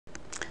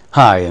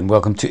Hi, and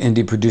welcome to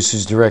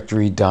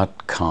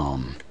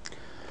IndieProducersDirectory.com.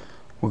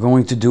 We're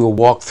going to do a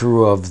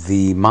walkthrough of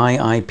the My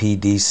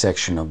IPD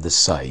section of the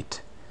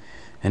site.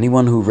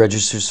 Anyone who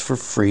registers for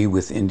free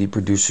with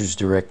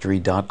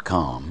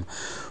IndieProducersDirectory.com,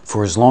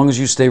 for as long as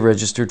you stay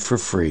registered for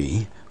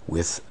free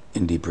with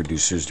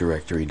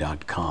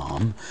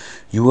IndieProducersDirectory.com,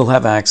 you will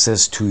have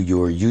access to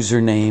your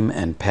username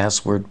and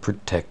password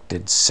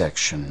protected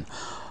section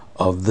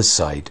of the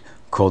site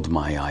called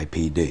My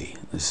IPD.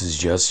 This is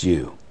just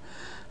you.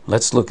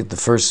 Let's look at the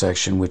first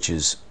section, which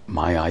is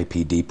My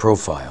IPD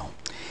Profile.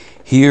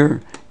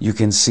 Here you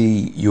can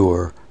see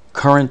your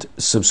current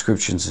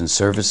subscriptions and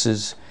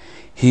services.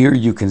 Here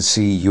you can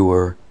see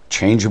your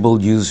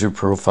changeable user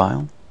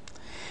profile,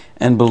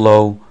 and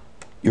below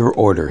your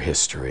order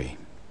history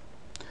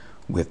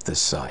with the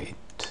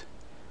site.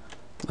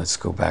 Let's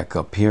go back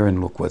up here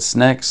and look what's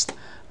next.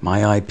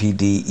 My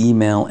IPD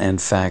email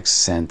and fax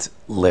sent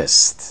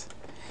list.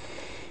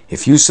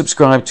 If you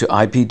subscribe to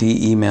IPD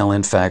email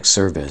and fax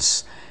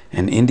service,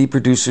 and Indie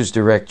Producers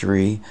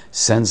Directory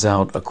sends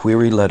out a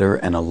query letter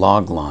and a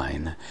log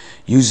line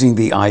using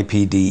the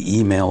IPD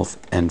email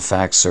and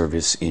fax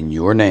service in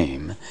your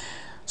name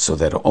so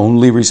that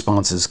only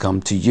responses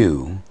come to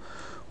you,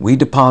 we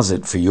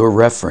deposit for your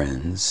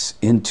reference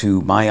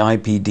into My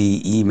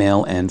IPD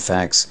email and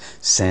fax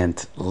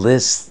sent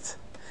list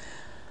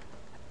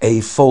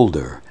a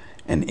folder,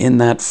 and in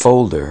that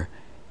folder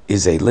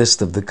is a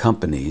list of the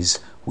companies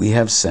we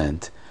have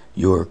sent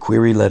your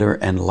query letter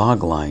and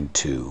log line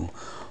to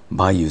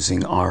by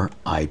using our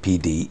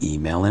IPD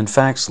email and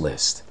fax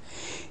list.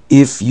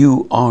 If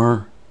you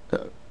are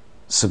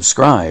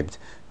subscribed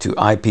to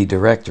IP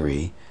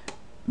Directory,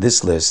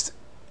 this list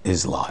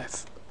is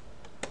live.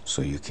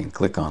 So you can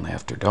click on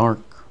After Dark,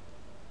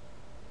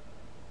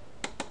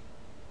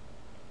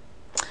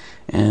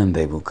 and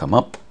they will come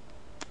up,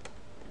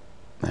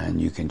 and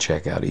you can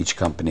check out each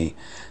company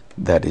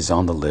that is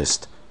on the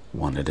list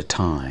one at a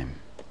time.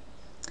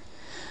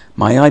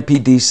 My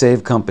IPD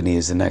Save Company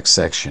is the next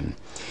section.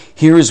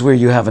 Here is where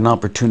you have an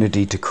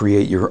opportunity to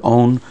create your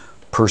own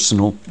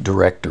personal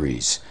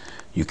directories.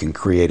 You can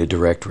create a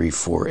directory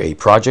for a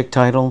project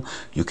title.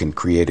 You can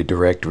create a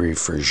directory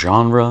for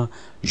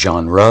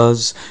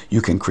genres.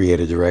 You can create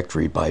a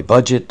directory by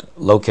budget,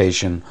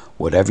 location,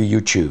 whatever you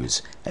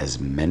choose. As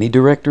many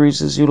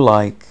directories as you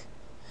like,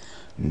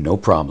 no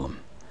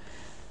problem.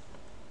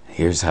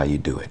 Here's how you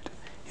do it.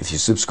 If you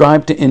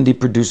subscribe to Indie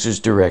Producers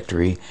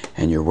Directory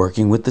and you're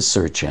working with the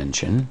search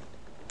engine,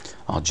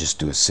 I'll just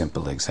do a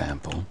simple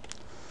example.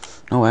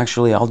 No,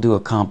 actually, I'll do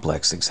a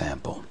complex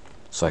example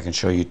so I can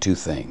show you two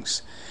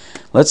things.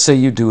 Let's say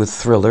you do a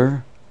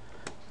thriller,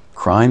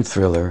 crime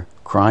drama,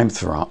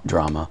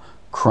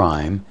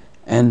 crime,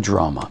 and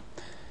drama.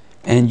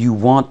 And you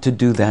want to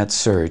do that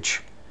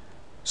search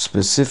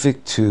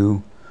specific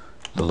to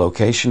the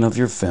location of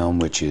your film,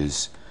 which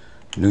is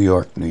New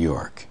York, New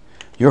York.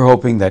 You're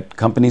hoping that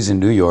companies in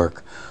New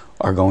York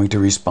are going to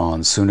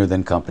respond sooner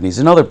than companies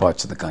in other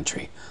parts of the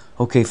country.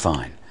 Okay,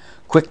 fine.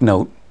 Quick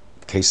note,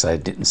 in case I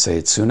didn't say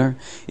it sooner,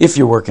 if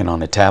you're working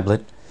on a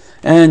tablet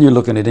and you're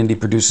looking at Indie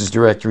Producers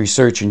Directory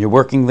search and you're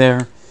working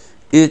there,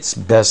 it's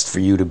best for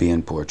you to be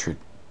in portrait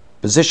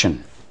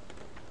position.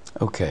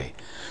 Okay,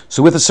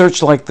 so with a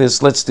search like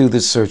this, let's do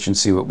this search and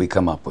see what we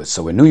come up with.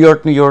 So in New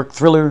York, New York,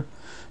 thriller,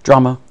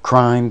 drama,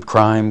 crime.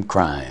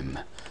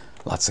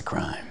 Lots of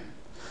crime.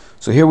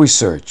 So here we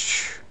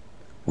search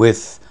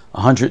with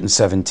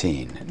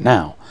 117.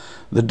 Now,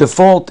 the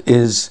default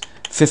is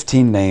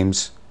 15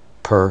 names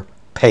per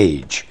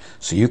page.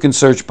 So you can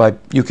search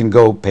you can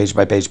go page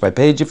by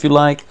page if you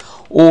like,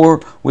 or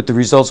with the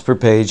results per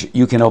page,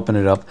 you can open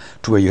it up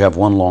to where you have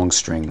one long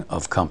string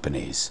of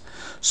companies.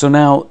 So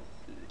now,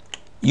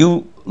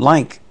 you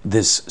like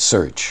this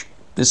search.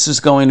 This is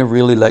going to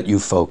really let you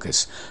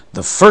focus.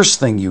 The first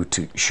thing you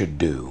should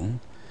do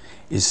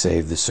is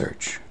save the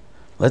search.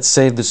 Let's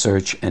save the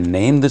search and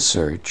name the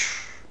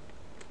search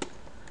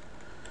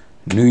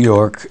New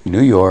York,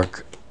 New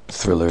York,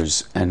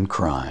 thrillers and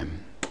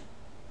crime,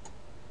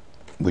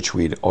 which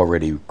we'd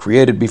already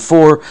created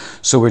before,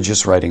 so we're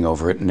just writing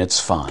over it and it's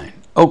fine.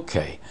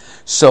 Okay,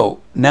 so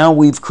now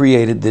we've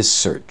created this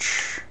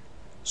search.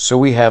 So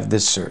we have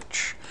this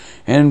search,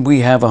 and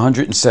we have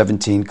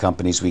 117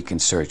 companies we can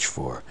search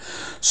for.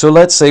 So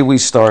let's say we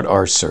start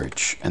our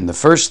search, and the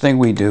first thing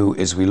we do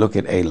is we look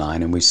at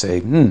A-line and we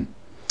say,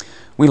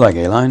 we like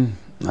A-line.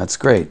 That's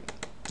great.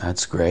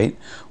 That's great.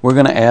 We're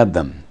going to add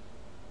them.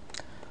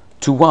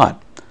 To what?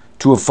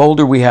 To a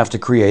folder we have to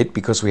create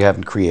because we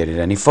haven't created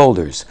any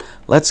folders.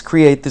 Let's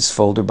create this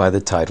folder by the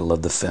title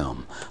of the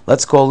film.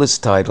 Let's call this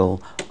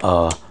title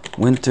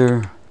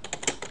Winter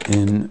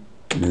in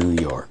New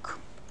York.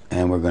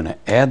 And we're going to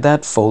add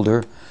that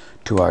folder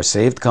to our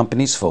saved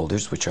companies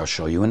folders, which I'll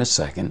show you in a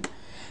second.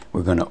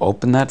 We're going to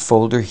open that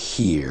folder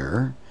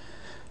here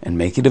and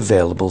make it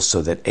available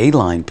so that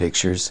A-line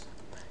pictures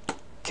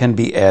can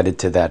be added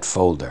to that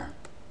folder.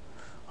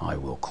 I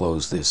will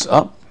close this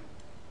up,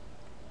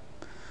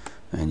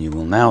 and you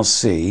will now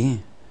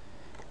see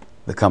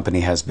the company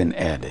has been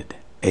added,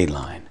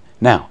 A-line.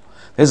 Now,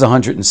 there's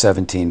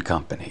 117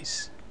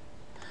 companies.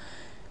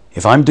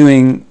 If I'm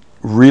doing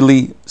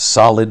really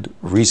solid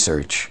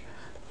research,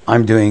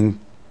 I'm doing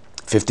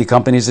 50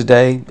 companies a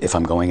day. If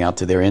I'm going out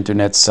to their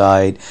internet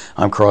site,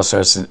 I'm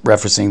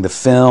cross-referencing the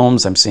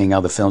films, I'm seeing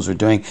how the films were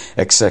doing,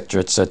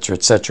 etc., etc.,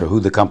 etc., who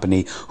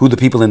the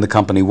people in the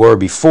company were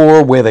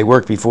before, where they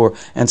worked before,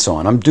 and so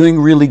on. I'm doing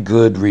really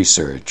good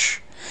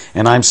research.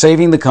 And I'm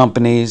saving the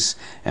companies,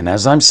 and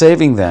as I'm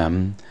saving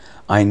them,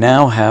 I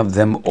now have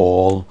them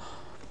all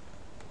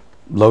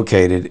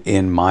located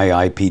in My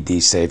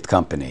IPD saved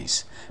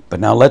companies. But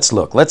now let's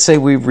look. Let's say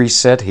we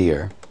reset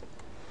here,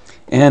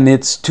 and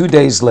it's 2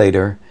 days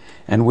later,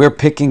 and we're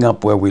picking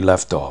up where we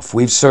left off.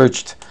 We've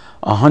searched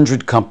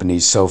 100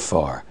 companies so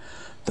far.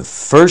 The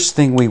first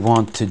thing we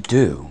want to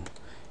do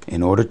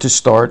in order to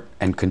start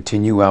and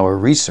continue our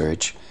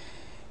research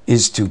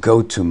is to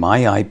go to My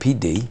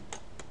IPD,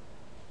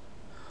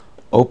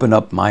 open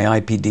up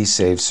My IPD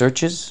Save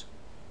Searches,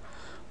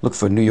 look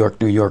for New York,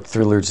 New York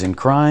Thrillers and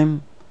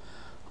Crime,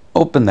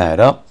 open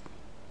that up.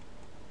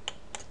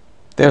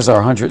 There's our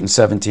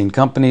 117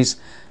 companies.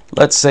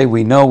 Let's say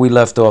we know we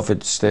left off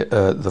at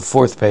the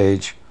fourth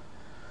page,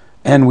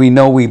 and we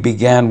know we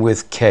began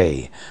with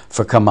K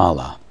for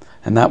Kamala,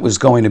 and that was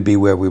going to be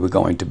where we were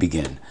going to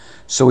begin.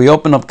 So we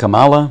open up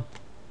Kamala,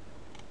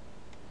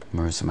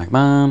 Marissa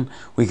McMahon.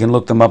 We can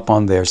look them up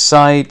on their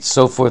site,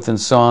 so forth and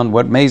so on.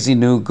 What Maisie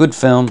knew, good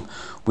film.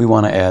 We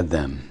want to add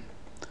them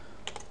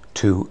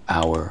to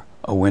our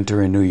A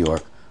Winter in New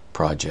York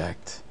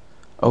project.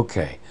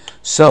 Okay,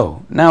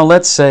 so now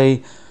let's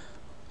say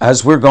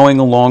as we're going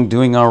along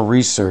doing our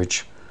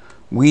research,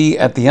 we,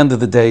 at the end of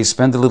the day,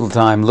 spend a little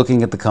time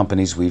looking at the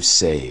companies we've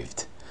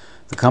saved.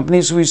 The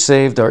companies we've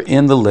saved are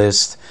in the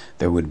list.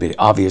 There would be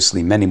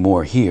obviously many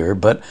more here,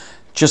 but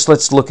just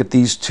let's look at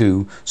these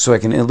two so I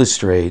can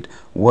illustrate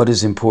what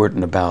is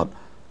important about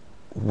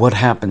what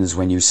happens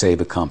when you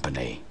save a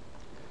company.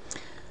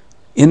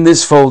 In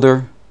this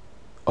folder,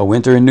 A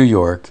Winter in New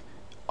York,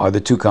 are the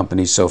two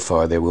companies so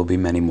far. There will be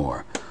many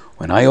more.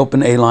 When I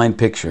open A-Line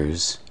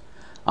Pictures,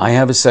 I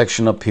have a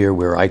section up here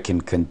where I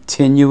can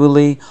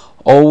continually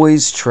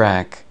always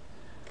track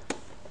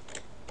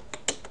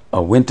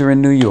A Winter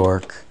in New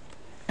York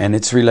and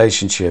its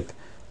relationship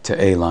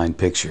to A-Line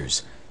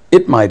Pictures.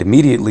 It might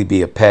immediately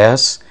be a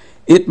pass,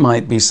 it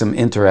might be some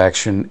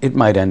interaction, it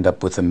might end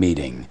up with a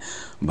meeting,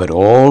 but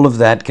all of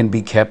that can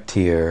be kept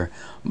here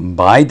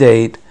by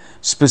date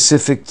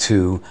specific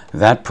to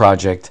that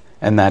project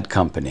and that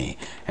company,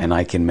 and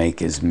I can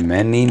make as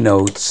many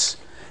notes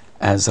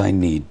as I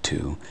need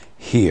to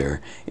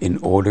here in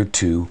order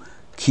to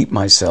keep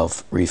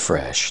myself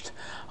refreshed.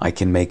 I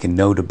can make a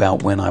note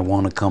about when I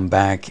want to come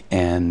back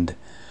and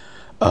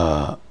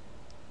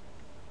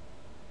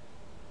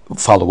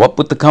follow up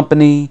with the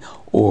company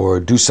or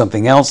do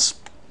something else,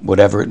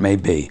 whatever it may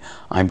be.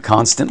 I'm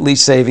constantly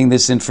saving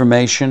this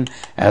information.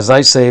 As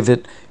I save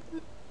it,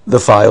 the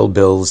file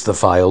bills, the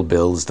file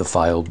bills, the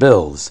file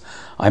bills.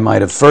 I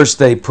might have first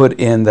day put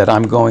in that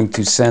I'm going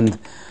to send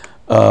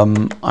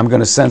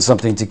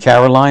something to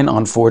Caroline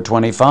on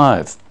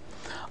 4/25.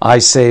 I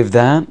save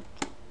that.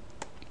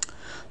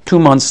 2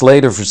 months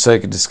later, for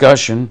sake of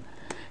discussion,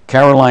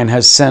 Caroline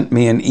has sent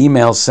me an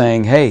email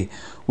saying, hey,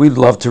 we'd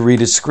love to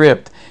read a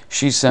script.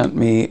 She sent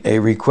me a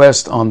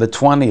request on the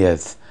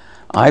 20th.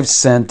 I've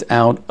sent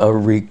out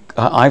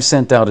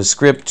a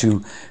script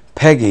to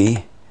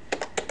Peggy,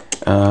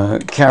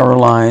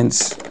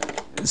 Caroline's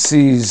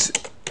C's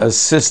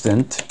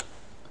assistant.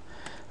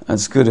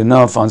 That's good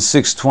enough on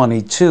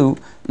 6/22.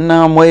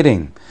 Now I'm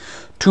waiting.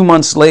 2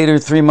 months later,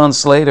 3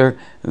 months later,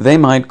 they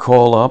might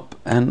call up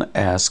and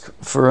ask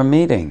for a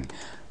meeting.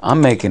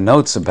 I'm making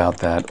notes about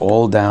that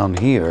all down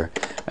here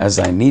as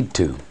I need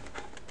to.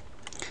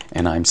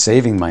 And I'm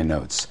saving my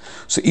notes.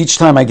 So each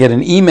time I get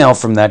an email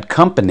from that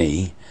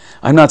company,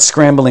 I'm not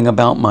scrambling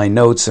about my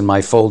notes and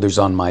my folders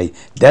on my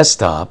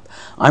desktop.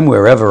 I'm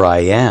wherever I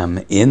am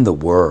in the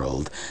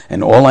world,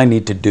 and all I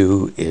need to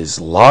do is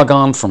log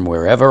on from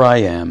wherever I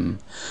am,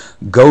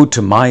 go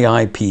to My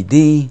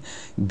IPD,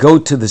 go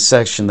to the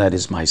section that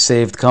is my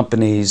saved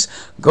companies,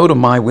 go to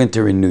My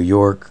Winter in New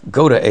York,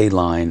 go to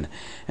A-Line,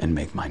 and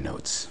make my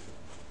notes.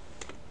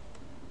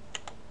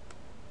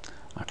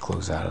 I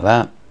close out of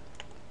that.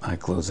 I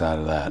close out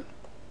of that.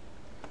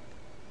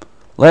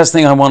 Last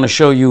thing I want to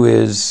show you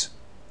is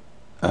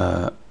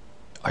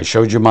I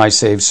showed you my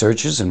saved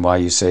searches and why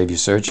you save your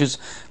searches.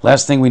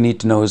 Last thing we need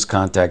to know is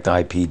Contact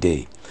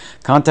IPD.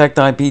 Contact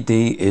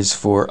IPD is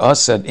for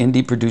us at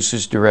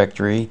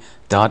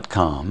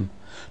indieproducersdirectory.com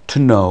to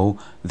know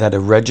that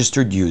a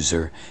registered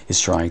user is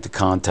trying to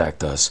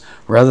contact us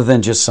rather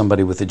than just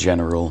somebody with a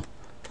general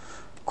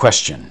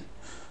question.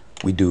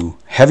 We do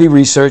heavy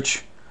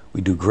research, we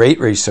do great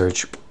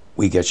research,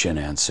 we get you an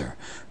answer.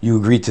 You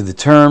agree to the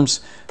terms,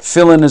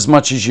 fill in as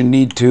much as you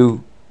need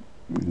to,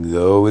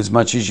 go as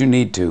much as you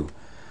need to.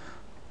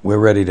 We're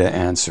ready to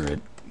answer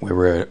it.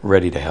 We're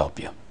ready to help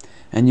you.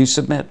 And you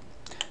submit.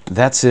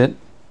 That's it.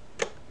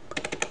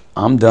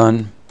 I'm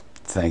done.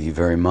 Thank you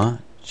very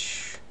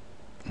much.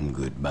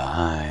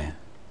 Goodbye.